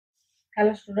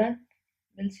Hello student,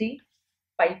 we'll see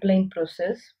pipeline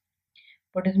process.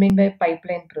 What is meant by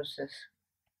pipeline process?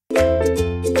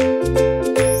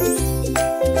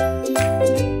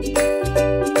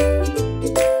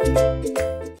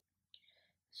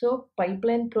 So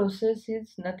pipeline process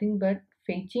is nothing but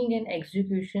fetching and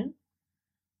execution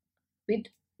with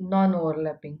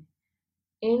non-overlapping.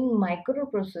 In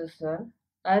microprocessor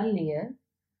earlier,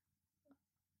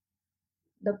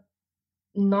 the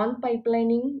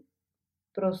non-pipelining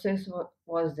process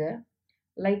was there,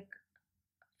 like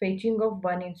fetching of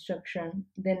one instruction,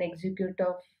 then execute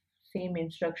of same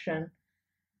instruction.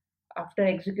 After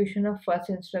execution of first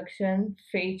instruction,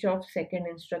 fetch of second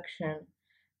instruction,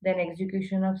 then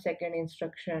execution of second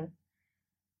instruction.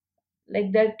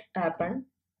 Like that happened.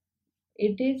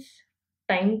 It is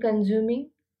time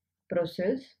consuming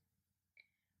process.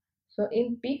 So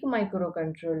in PIC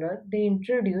microcontroller, they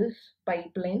introduce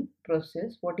pipeline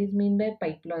process. What is mean by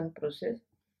pipeline process?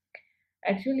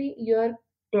 Actually, your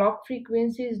clock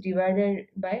frequency is divided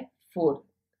by 4.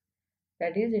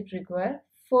 That is, it requires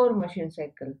 4 machine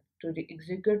cycles. To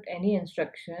execute any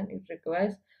instruction, it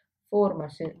requires 4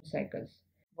 machine cycles.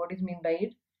 What is mean by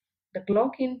it? The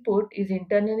clock input is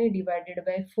internally divided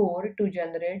by 4 to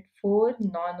generate 4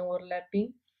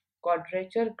 non-overlapping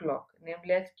quadrature clock,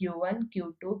 namely as Q1,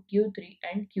 Q2, Q3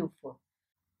 and Q4.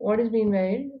 What is mean by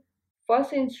it?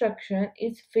 First instruction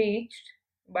is fetched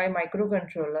by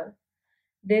microcontroller,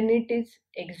 then it is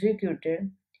executed.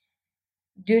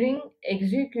 During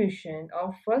execution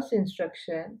of first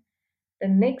instruction, the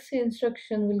next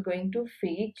instruction will going to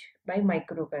fetch by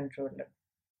microcontroller.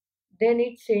 Then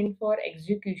it's sent for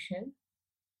execution.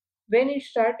 When it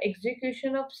start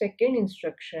execution of second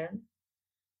instruction,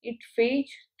 it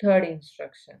fetch third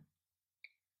instruction.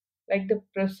 Like the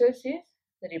process is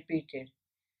repeated.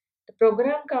 The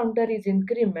program counter is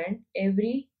increment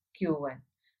every Q1.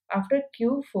 After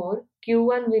Q4,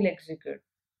 Q1 will execute.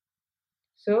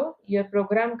 So your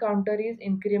program counter is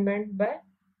increment by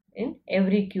in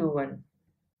every Q1.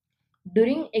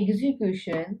 During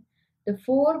execution, the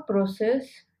 4 process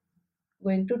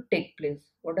going to take place.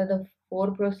 What are the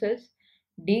 4 process?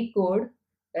 Decode,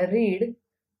 read,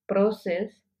 process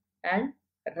and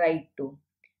write to.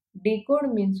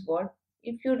 Decode means what?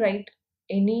 If you write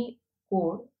any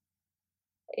code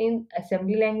in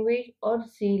assembly language or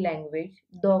C language,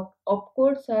 the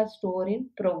opcodes are stored in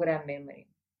program memory.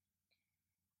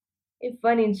 If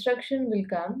one instruction will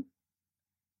come,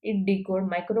 it decode,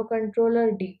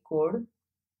 microcontroller decode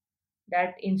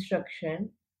that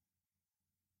instruction.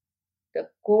 The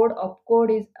code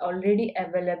opcode is already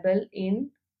available in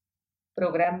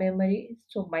program memory,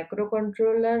 so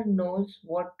microcontroller knows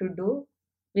what to do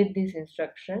with this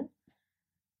instruction.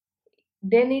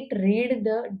 Then it read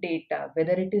the data,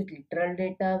 whether it is literal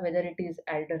data, whether it is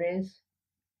address.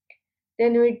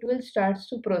 Then it will start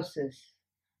to process.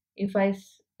 If I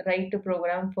write a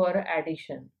program for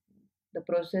addition, the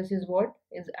process is what?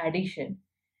 Is addition.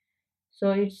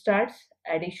 So it starts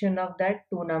addition of that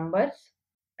two numbers,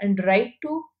 and write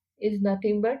to is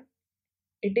nothing but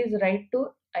it is write to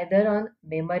either on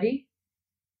memory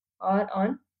or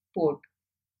on port.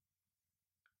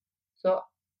 So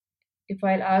if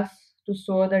I'll ask to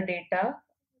store the data,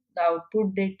 the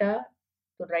output data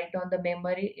to write on the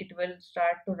memory, it will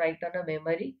start to write on a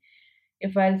memory.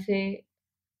 If I'll say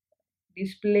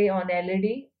display on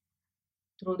LED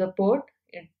through the port,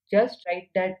 it just write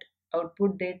that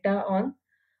output data on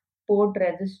port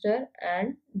register,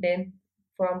 and then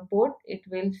from port it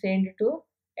will send to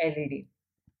LED.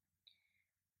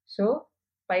 So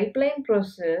pipeline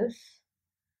process,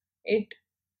 it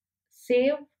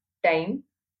save time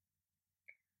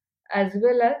as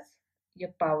well as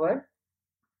your power.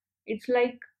 It's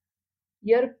like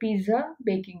your pizza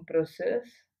baking process.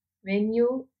 When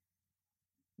you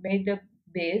made the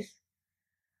base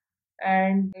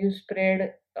and you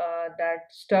spread that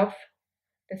stuff,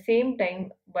 the same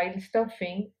time while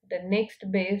stuffing, the next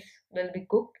base will be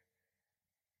cooked.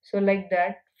 So like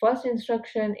that, first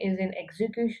instruction is in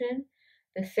execution,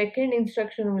 the second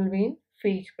instruction will be in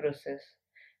fetch process.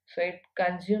 So it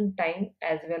consumes time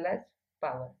as well as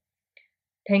power.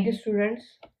 Thank you students.